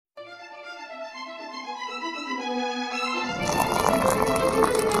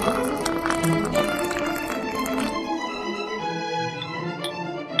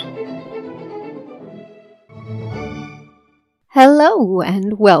Hello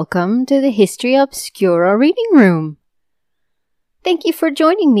and welcome to the History Obscura reading room. Thank you for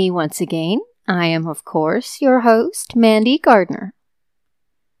joining me once again. I am, of course, your host, Mandy Gardner.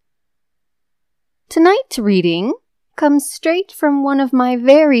 Tonight's reading comes straight from one of my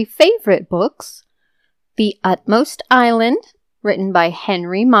very favorite books, The Utmost Island, written by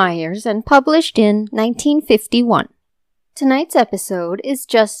Henry Myers and published in 1951. Tonight's episode is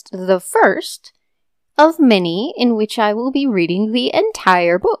just the first of many in which I will be reading the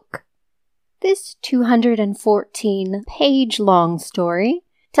entire book. This 214-page-long story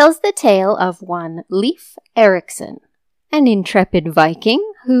tells the tale of one Leif Erikson, an intrepid Viking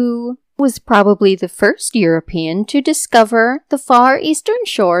who was probably the first European to discover the far eastern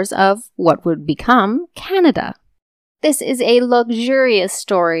shores of what would become Canada. This is a luxurious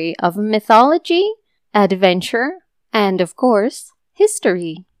story of mythology, adventure, and, of course,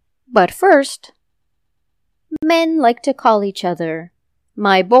 history. But first, men like to call each other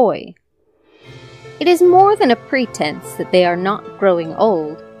my boy. It is more than a pretense that they are not growing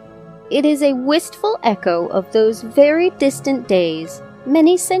old. It is a wistful echo of those very distant days,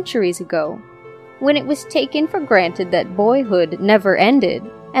 many centuries ago, when it was taken for granted that boyhood never ended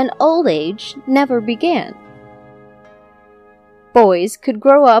and old age never began. Boys could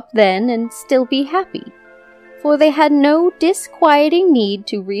grow up then and still be happy, for they had no disquieting need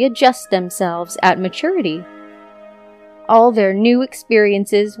to readjust themselves at maturity. All their new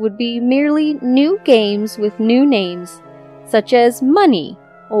experiences would be merely new games with new names, such as money,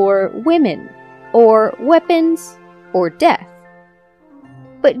 or women, or weapons, or death.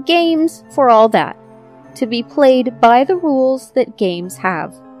 But games for all that, to be played by the rules that games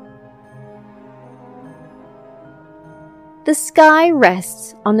have. The sky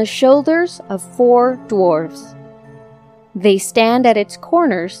rests on the shoulders of 4 dwarves. They stand at its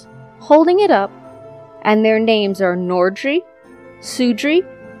corners, holding it up, and their names are Nordri, Sudri,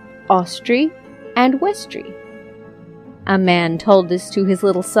 Austri, and Westri. A man told this to his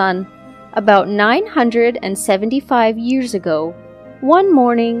little son about 975 years ago, one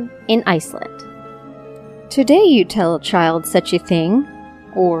morning in Iceland. Today you tell a child such a thing,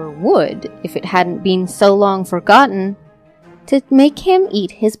 or would if it hadn't been so long forgotten, to make him eat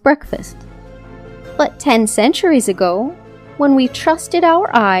his breakfast. But 10 centuries ago, when we trusted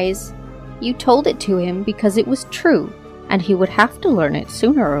our eyes, you told it to him because it was true, and he would have to learn it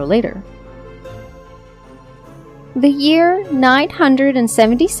sooner or later. The year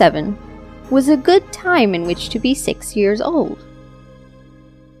 977 was a good time in which to be 6 years old.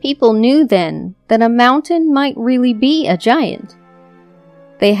 People knew then that a mountain might really be a giant.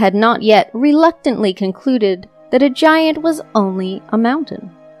 They had not yet reluctantly concluded that a giant was only a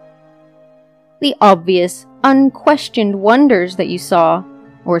mountain. The obvious, unquestioned wonders that you saw,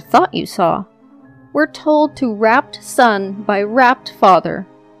 or thought you saw, were told to rapt son by rapt father,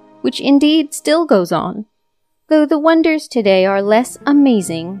 which indeed still goes on, though the wonders today are less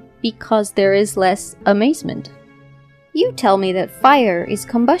amazing because there is less amazement. You tell me that fire is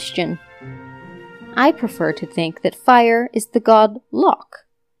combustion. I prefer to think that fire is the god Lok,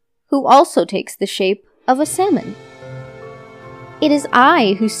 who also takes the shape of a salmon. It is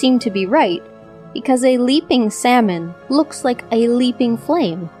I who seem to be right, because a leaping salmon looks like a leaping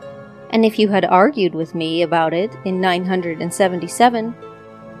flame, and if you had argued with me about it in 977,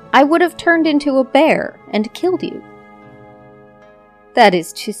 I would have turned into a bear and killed you. That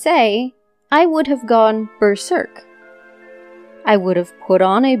is to say, I would have gone berserk. I would have put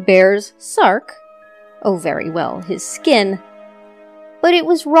on a bear's sark, oh very well, his skin, but it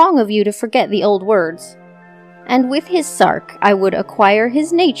was wrong of you to forget the old words, and with his sark I would acquire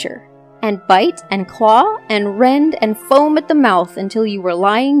his nature, and bite and claw and rend and foam at the mouth until you were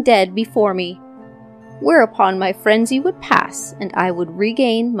lying dead before me, whereupon my frenzy would pass and I would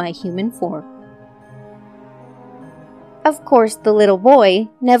regain my human form. Of course, the little boy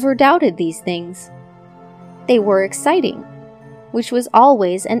never doubted these things. They were exciting, which was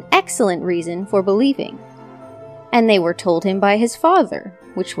always an excellent reason for believing, and they were told him by his father,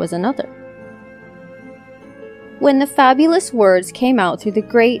 which was another. When the fabulous words came out through the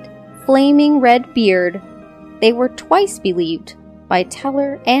great flaming red beard, they were twice believed by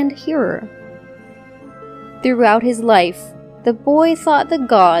teller and hearer. Throughout his life, the boy thought the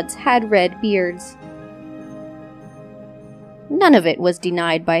gods had red beards. None of it was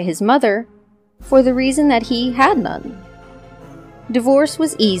denied by his mother, for the reason that he had none. Divorce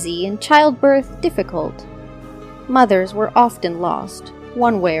was easy and childbirth difficult. Mothers were often lost,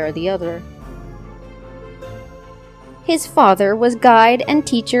 one way or the other. His father was guide and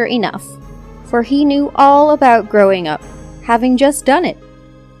teacher enough, for he knew all about growing up, having just done it.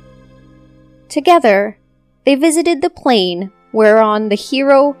 Together, they visited the plain whereon the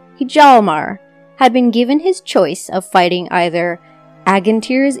hero Hjalmar had been given his choice of fighting either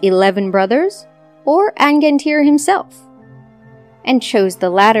Agantir's 11 brothers or Angantyr himself, and chose the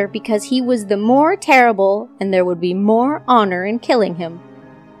latter because he was the more terrible and there would be more honor in killing him.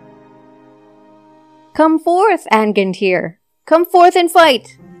 "Come forth, Angantyr! Come forth and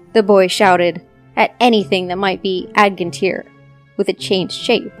fight!" the boy shouted at anything that might be Angantyr with a changed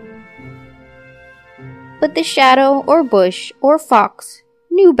shape. But the shadow or bush or fox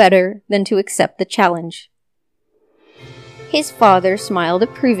knew better than to accept the challenge. His father smiled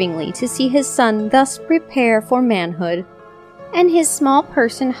approvingly to see his son thus prepare for manhood, and his small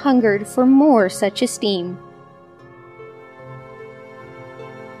person hungered for more such esteem.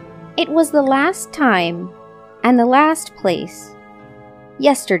 It was the last time and the last place,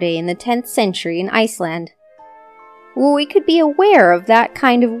 yesterday in the 10th century in Iceland, where we could be aware of that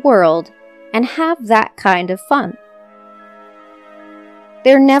kind of world and have that kind of fun.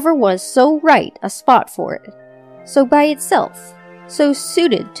 There never was so right a spot for it, so by itself, so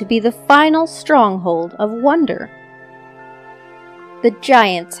suited to be the final stronghold of wonder. The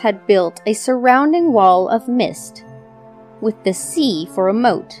giants had built a surrounding wall of mist, with the sea for a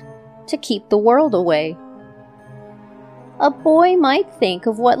moat, to keep the world away. A boy might think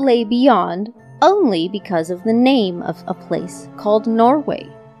of what lay beyond only because of the name of a place called Norway,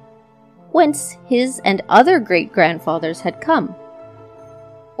 whence his and other great-grandfathers had come,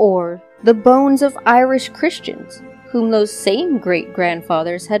 or the bones of Irish Christians whom those same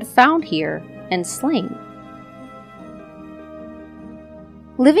great-grandfathers had found here and slain.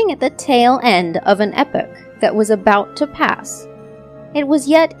 Living at the tail end of an epoch that was about to pass, it was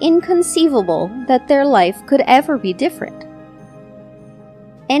yet inconceivable that their life could ever be different.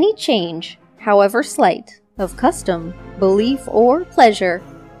 Any change, however slight, of custom, belief, or pleasure,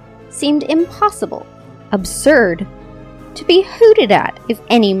 seemed impossible, absurd, to be hooted at if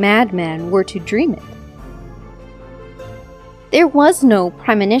any madman were to dream it. There was no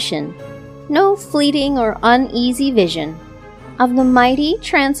premonition, no fleeting or uneasy vision of the mighty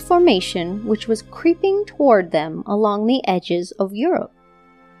transformation which was creeping toward them along the edges of Europe.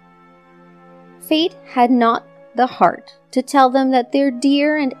 Fate had not the heart to tell them that their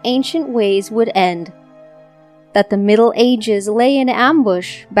dear and ancient ways would end, that the Middle Ages lay in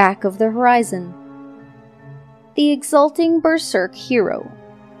ambush back of the horizon. The exulting berserk hero,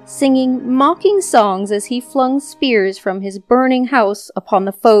 singing mocking songs as he flung spears from his burning house upon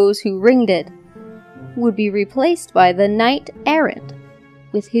the foes who ringed it, would be replaced by the knight-errant,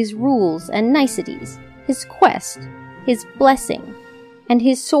 with his rules and niceties, his quest, his blessing, and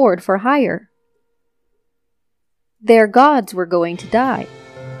his sword for hire. Their gods were going to die.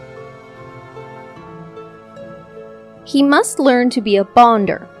 He must learn to be a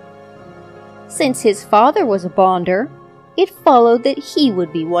bonder. Since his father was a bonder, it followed that he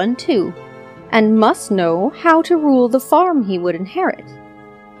would be one too, and must know how to rule the farm he would inherit.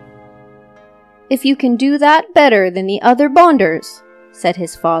 "If you can do that better than the other bonders," said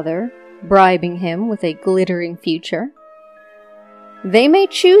his father, bribing him with a glittering future, "they may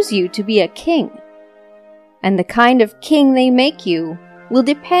choose you to be a king. And the kind of king they make you will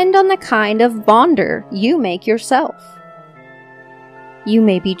depend on the kind of bonder you make yourself. You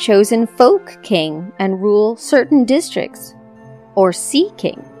may be chosen folk king and rule certain districts, or sea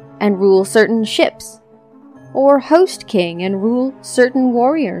king and rule certain ships, or host king and rule certain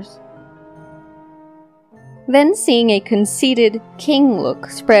warriors." Then, seeing a conceited king look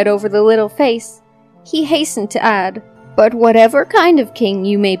spread over the little face, he hastened to add, "But whatever kind of king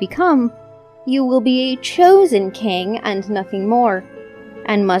you may become, you will be a chosen king and nothing more,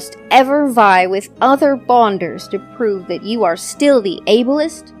 and must ever vie with other bonders to prove that you are still the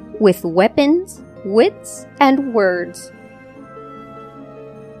ablest, with weapons, wits, and words."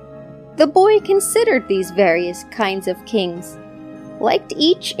 The boy considered these various kinds of kings, liked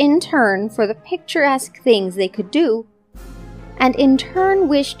each in turn for the picturesque things they could do, and in turn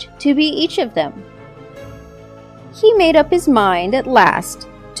wished to be each of them. He made up his mind at last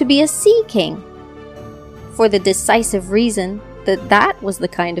to be a sea king, for the decisive reason that that was the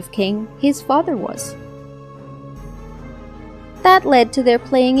kind of king his father was. That led to their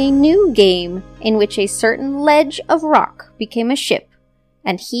playing a new game in which a certain ledge of rock became a ship,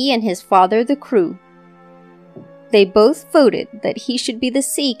 and he and his father the crew. They both voted that he should be the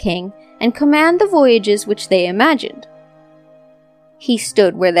sea king and command the voyages which they imagined. He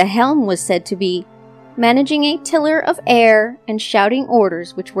stood where the helm was said to be, managing a tiller of air and shouting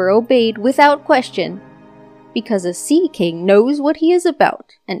orders which were obeyed without question, because a sea king knows what he is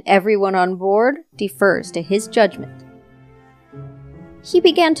about, and everyone on board defers to his judgment. He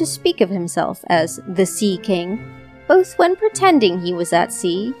began to speak of himself as the Sea King, both when pretending he was at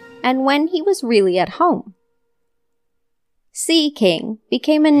sea and when he was really at home. Sea King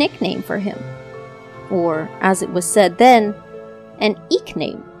became a nickname for him, or, as it was said then, an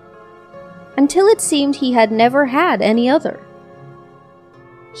nickname, until it seemed he had never had any other.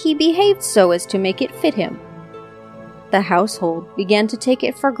 He behaved so as to make it fit him. The household began to take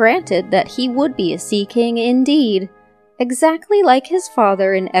it for granted that he would be a Sea King indeed, exactly like his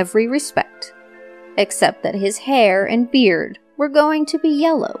father in every respect, except that his hair and beard were going to be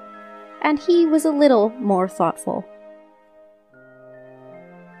yellow, and he was a little more thoughtful.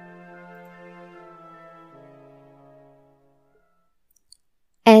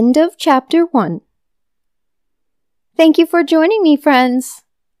 End of Chapter 1. Thank you for joining me, friends.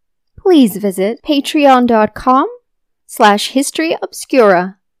 Please visit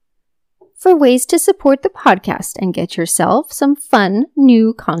patreon.com/historyobscura for ways to support the podcast and get yourself some fun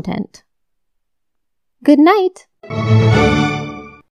new content. Good night.